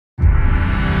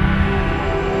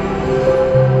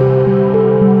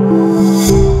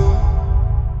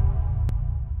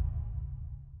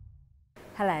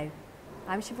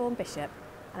I'm Siobhan Bishop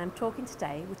and I'm talking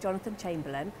today with Jonathan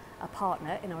Chamberlain, a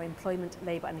partner in our Employment,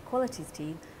 Labour and Equalities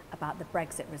team, about the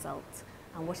Brexit results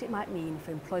and what it might mean for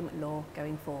employment law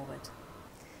going forward.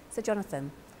 So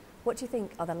Jonathan, what do you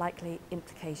think are the likely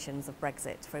implications of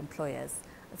Brexit for employers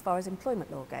as far as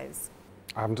employment law goes?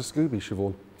 I haven't a Scooby,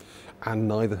 Siobhan, and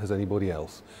neither has anybody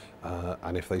else.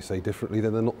 And if they say differently,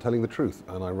 then they're not telling the truth.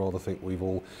 And I rather think we've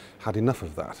all had enough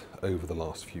of that over the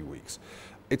last few weeks.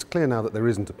 It's clear now that there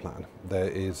isn't a plan. There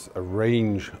is a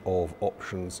range of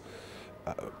options,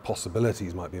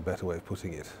 possibilities might be a better way of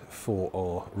putting it, for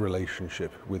our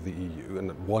relationship with the EU. And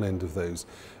at one end of those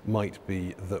might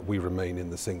be that we remain in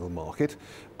the single market.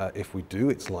 If we do,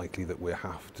 it's likely that we'll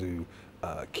have to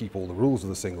keep all the rules of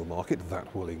the single market.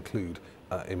 That will include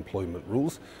employment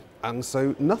rules. And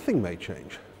so nothing may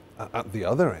change. At the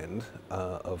other end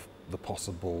of the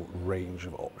possible range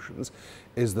of options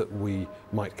is that we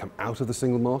might come out of the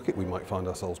single market. We might find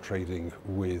ourselves trading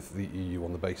with the EU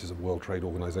on the basis of World Trade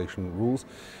Organization rules.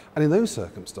 And in those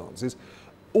circumstances,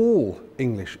 all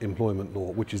English employment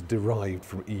law which is derived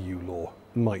from EU law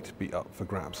might be up for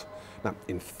grabs. Now,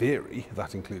 in theory,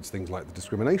 that includes things like the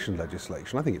discrimination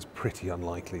legislation. I think it's pretty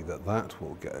unlikely that that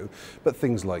will go. But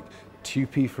things like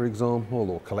TUPE, for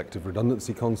example, or collective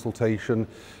redundancy consultation,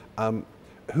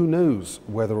 who knows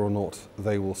whether or not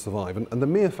they will survive. And the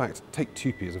mere fact, take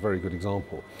TUPE as a very good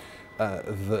example,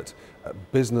 that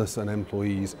business and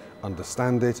employees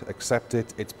understand it, accept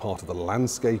it, it's part of the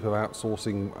landscape of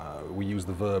outsourcing. We use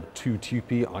the verb to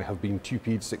TUPE. I have been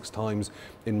TUPE'd 6 times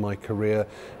in my career.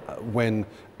 When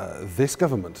this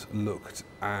government looked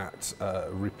at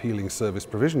repealing service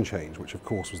provision change, which of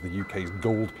course was the UK's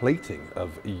gold plating of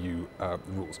EU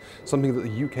rules, something that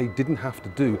the UK didn't have to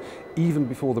do even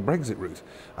before the Brexit route,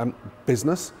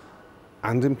 business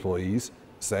and employees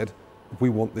said, we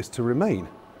want this to remain.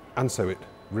 And so it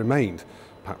remained.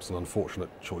 Perhaps an unfortunate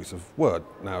choice of word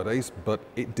nowadays, but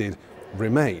it did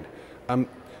remain.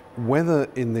 Whether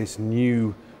in this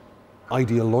new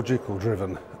ideological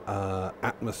driven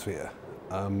atmosphere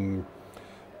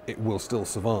it will still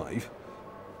survive,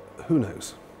 who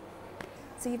knows?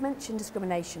 So you've mentioned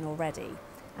discrimination already,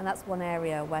 and that's one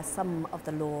area where some of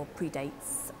the law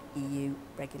predates EU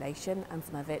regulation and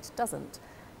some of it doesn't.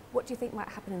 What do you think might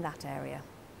happen in that area?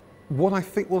 What I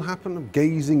think will happen,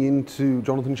 gazing into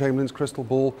Jonathan Chamberlain's crystal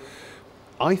ball,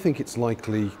 I think it's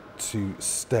likely to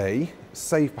stay,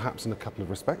 save perhaps in a couple of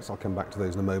respects. I'll come back to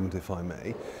those in a moment if I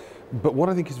may. But what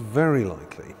I think is very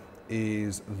likely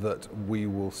is that we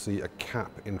will see a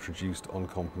cap introduced on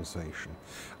compensation.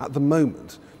 At the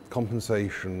moment,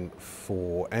 compensation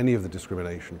for any of the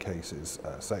discrimination cases,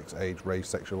 sex, age, race,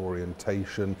 sexual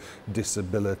orientation,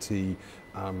 disability,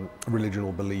 religion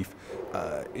or belief,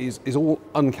 is all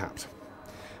uncapped.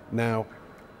 Now,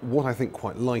 what I think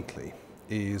quite likely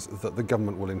is that the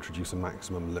government will introduce a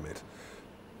maximum limit.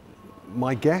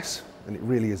 My guess, and it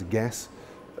really is a guess,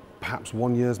 perhaps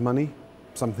 1 year's money,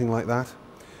 something like that.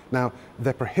 Now,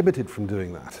 they're prohibited from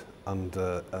doing that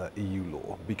under EU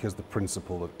law because the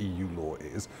principle of EU law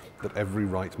is that every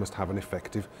right must have an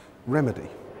effective remedy.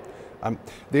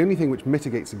 The only thing which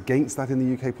mitigates against that in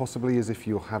the UK possibly is if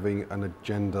you're having an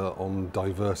agenda on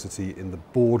diversity in the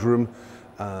boardroom,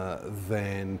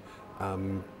 then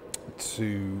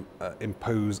to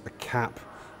impose a cap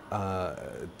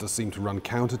does seem to run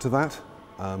counter to that.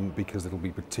 Because it'll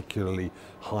be particularly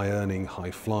high-earning,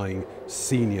 high-flying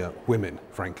senior women,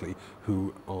 frankly,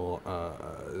 who are,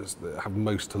 have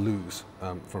most to lose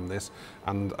from this,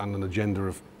 and an agenda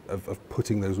of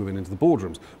putting those women into the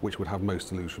boardrooms, which would have most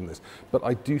to lose from this. But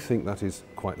I do think that is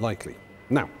quite likely.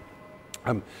 Now,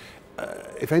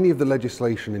 if any of the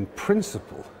legislation in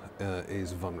principle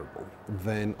is vulnerable,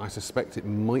 then I suspect it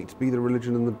might be the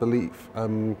religion and the belief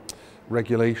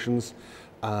regulations.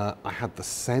 I had the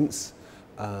sense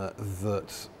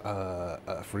that,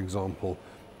 for example,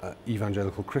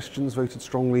 evangelical Christians voted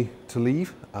strongly to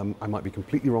leave. I might be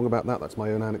completely wrong about that, that's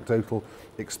my own anecdotal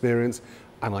experience.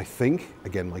 And I think,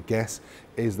 again, my guess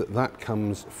is that that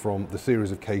comes from the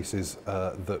series of cases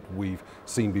that we've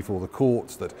seen before the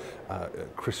courts, that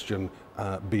Christian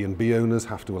B&B owners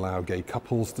have to allow gay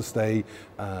couples to stay,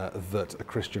 that a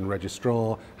Christian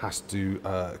registrar has to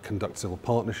conduct civil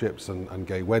partnerships and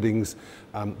gay weddings,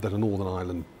 that a Northern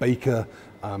Ireland baker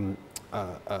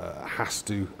has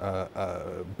to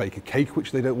bake a cake,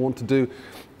 which they don't want to do.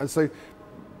 And so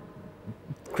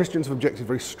Christians have objected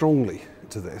very strongly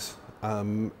to this.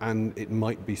 And it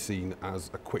might be seen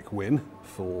as a quick win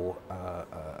for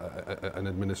an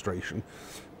administration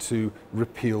to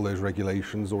repeal those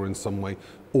regulations or in some way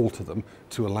alter them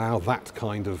to allow that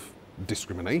kind of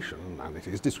discrimination, and it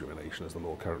is discrimination as the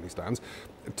law currently stands,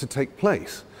 to take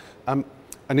place.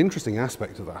 An interesting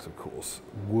aspect of that, of course,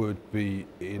 would be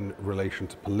in relation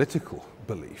to political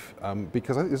belief,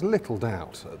 because I think there's little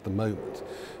doubt at the moment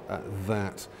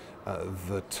that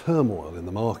the turmoil in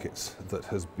the markets that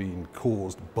has been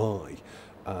caused by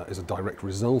as a direct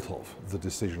result of the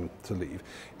decision to leave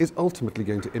is ultimately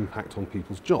going to impact on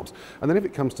people's jobs. And then if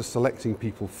it comes to selecting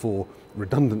people for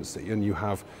redundancy, and you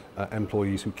have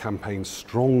employees who campaign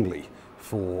strongly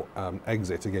for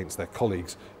exit against their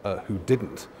colleagues who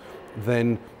didn't,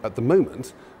 then at the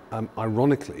moment,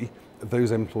 ironically,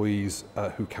 those employees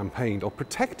who campaigned are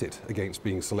protected against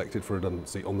being selected for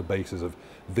redundancy on the basis of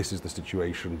this is the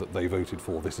situation that they voted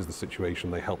for, this is the situation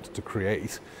they helped to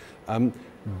create,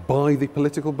 by the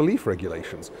political belief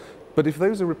regulations. But if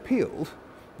those are repealed,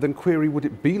 then query, would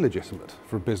it be legitimate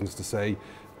for a business to say,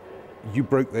 you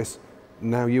broke this,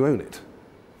 now you own it?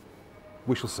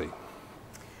 We shall see.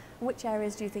 Which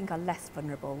areas do you think are less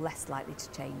vulnerable, less likely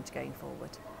to change going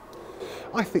forward?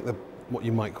 I think that what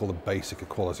you might call the basic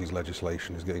equalities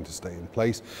legislation is going to stay in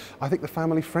place. I think the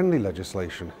family-friendly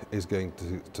legislation is going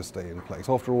to stay in place.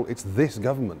 After all, it's this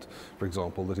government, for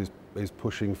example, that is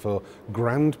pushing for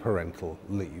grandparental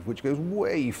leave, which goes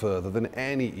way further than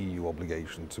any EU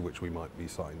obligation to which we might be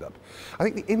signed up. I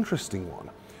think the interesting one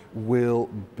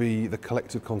will be the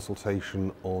collective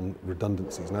consultation on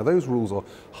redundancies. Now, those rules are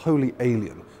wholly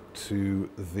alien to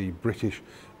the British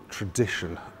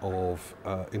tradition of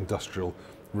industrial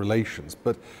relations,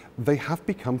 but they have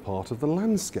become part of the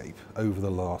landscape over the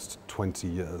last 20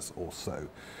 years or so.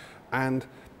 And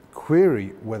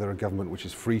query whether a government which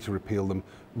is free to repeal them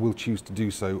will choose to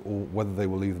do so, or whether they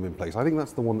will leave them in place. I think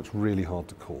that's the one that's really hard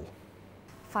to call.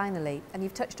 Finally, and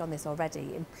you've touched on this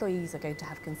already, employees are going to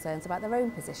have concerns about their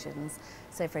own positions.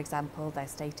 So, for example, their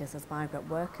status as migrant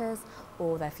workers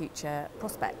or their future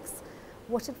prospects.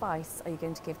 What advice are you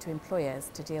going to give to employers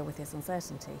to deal with this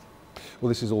uncertainty? Well,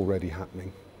 this is already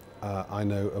happening. I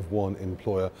know of one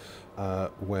employer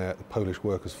where the Polish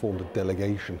workers formed a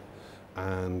delegation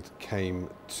and came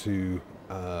to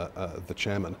the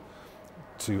chairman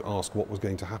to ask what was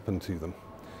going to happen to them.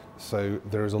 So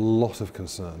there is a lot of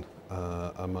concern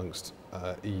amongst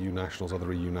EU nationals,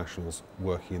 other EU nationals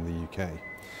working in the UK,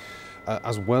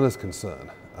 as well as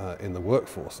concern in the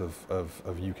workforce of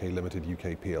UK Limited,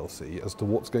 UK PLC, as to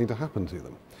what's going to happen to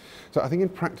them. So I think in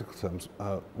practical terms,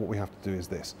 what we have to do is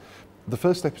this. The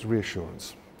first step is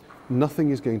reassurance.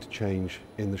 Nothing is going to change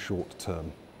in the short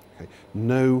term. Okay?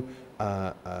 No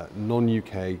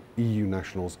non-UK EU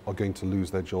nationals are going to lose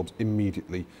their jobs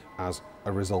immediately as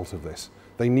a result of this.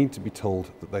 They need to be told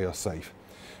that they are safe.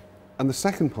 And the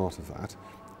second part of that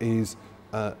is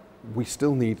we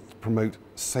still need to promote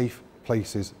safe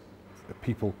places for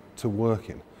people to work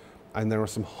in. And there are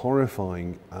some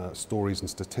horrifying stories and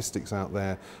statistics out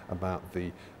there about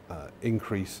the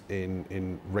increase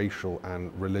in racial and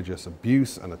religious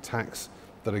abuse and attacks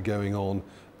that are going on.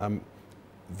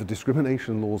 The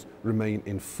discrimination laws remain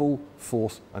in full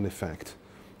force and effect,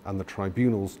 and the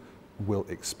tribunals will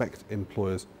expect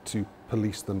employers to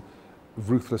police them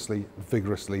ruthlessly,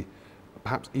 vigorously,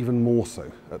 perhaps even more so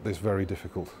at this very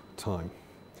difficult time.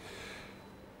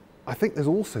 I think there's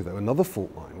also, though, another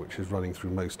fault line which is running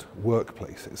through most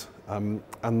workplaces,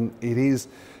 and it is,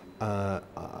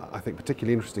 I think,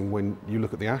 particularly interesting when you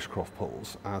look at the Ashcroft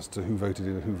polls as to who voted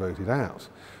in and who voted out.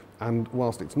 And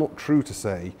whilst it's not true to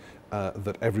say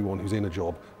that everyone who's in a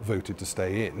job voted to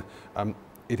stay in,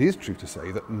 it is true to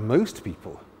say that most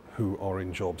people who are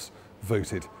in jobs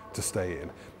voted to stay in.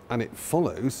 And it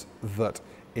follows that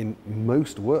in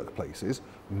most workplaces,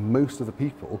 most of the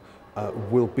people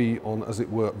will be on, as it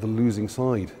were, the losing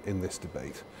side in this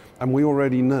debate. And we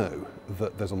already know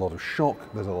that there's a lot of shock,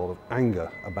 there's a lot of anger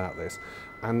about this,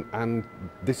 and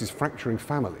this is fracturing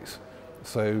families.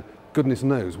 So goodness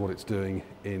knows what it's doing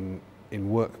in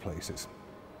workplaces.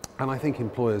 And I think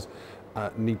employers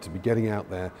need to be getting out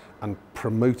there and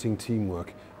promoting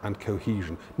teamwork and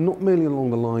cohesion, not merely along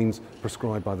the lines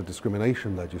prescribed by the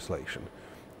discrimination legislation,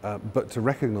 but to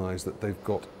recognise that they've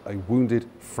got a wounded,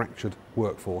 fractured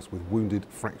workforce with wounded,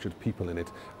 fractured people in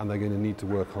it, and they're going to need to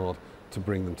work hard to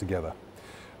bring them together.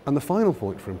 And the final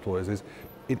point for employers is,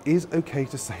 it is okay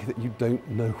to say that you don't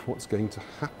know what's going to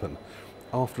happen.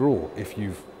 After all, if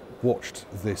you've watched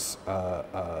this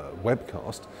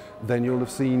webcast, then you'll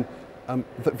have seen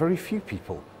that very few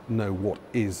people know what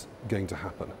is going to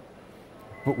happen.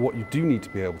 But what you do need to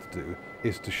be able to do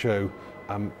is to show,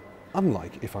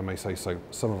 unlike, if I may say so,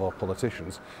 some of our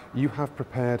politicians, you have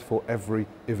prepared for every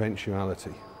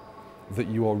eventuality, that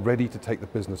you are ready to take the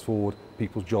business forward,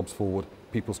 people's jobs forward,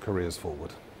 people's careers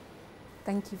forward.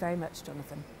 Thank you very much,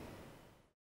 Jonathan.